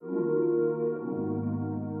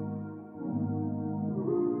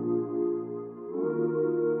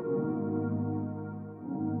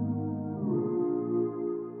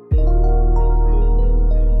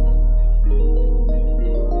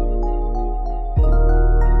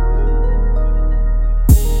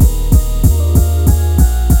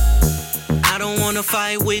wanna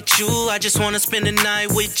fight with you, I just wanna spend the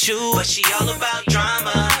night with you. But she all about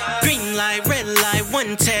drama. Green light, red light,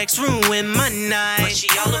 one text, ruin my night. But she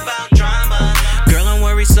all about drama. Girl, I'm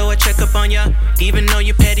worried, so I check up on ya. Even though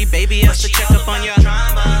you petty, baby, I still check up on ya.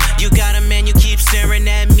 You got a man, you keep staring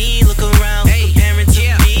at me. Look around, comparing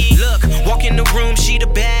to me. Look, walk in the room, she the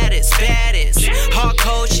baddest, baddest.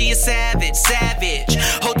 Hardcore, she a savage, savage.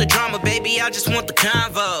 Hold the drama, baby, I just want the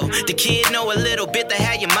convo. The kid know a little bit that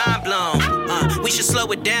had your mind blown. We should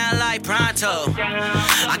slow it down like pronto.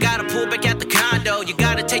 I gotta pull back at the condo. You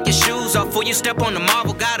gotta take your shoes off before you step on the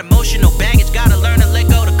marble. Got emotional baggage, gotta learn to let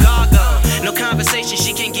go the cargo. No conversation,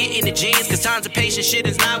 she can't get in the jeans. Cause times of patience, shit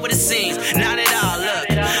is not what it seems. Not at all, look,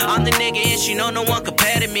 I'm the nigga and she know no one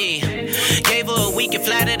compared to me. Gave her a week and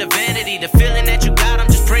flattered her vanity. The feeling that you got, I'm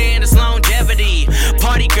just praying it's longevity.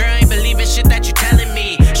 Party girl, ain't believing shit that you telling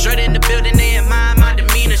me. Straight in the building, they admire my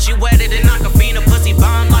demeanor. She wetter than Aquafina, pussy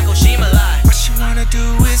bomb like Oshima lie. What you wanna do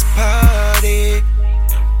is party,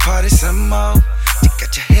 party some more. You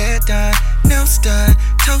got your hair done, nails done,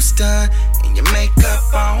 toes done, and your makeup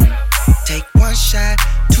on. Take one shot,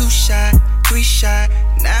 two shot, three shot,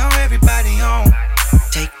 now everybody home.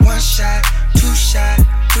 Take one shot, two shot,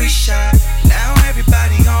 three shot, now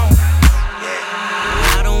everybody home.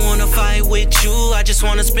 I don't wanna fight with you, I just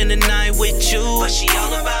wanna spend the night with you. But she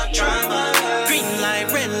all about drama. Green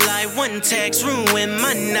light, red light, one text, ruin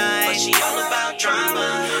my night. But she all about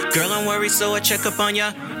drama. Girl, I'm worried, so I check up on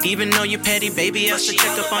ya. Even though you're petty, baby, I still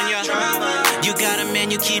check up on ya. You got a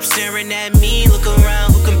man, you keep staring at me. Look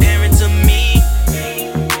around, who comparing to me?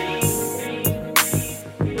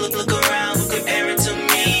 Look around, who comparing to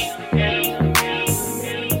me?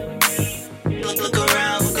 Look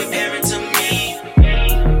around, who comparing to me?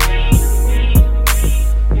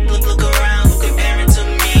 Look around, who comparing to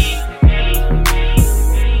me?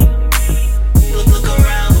 Look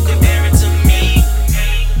around, who comparing to me?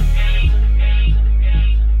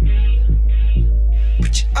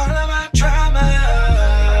 But you all about drama.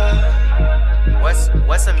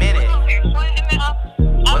 What's a minute?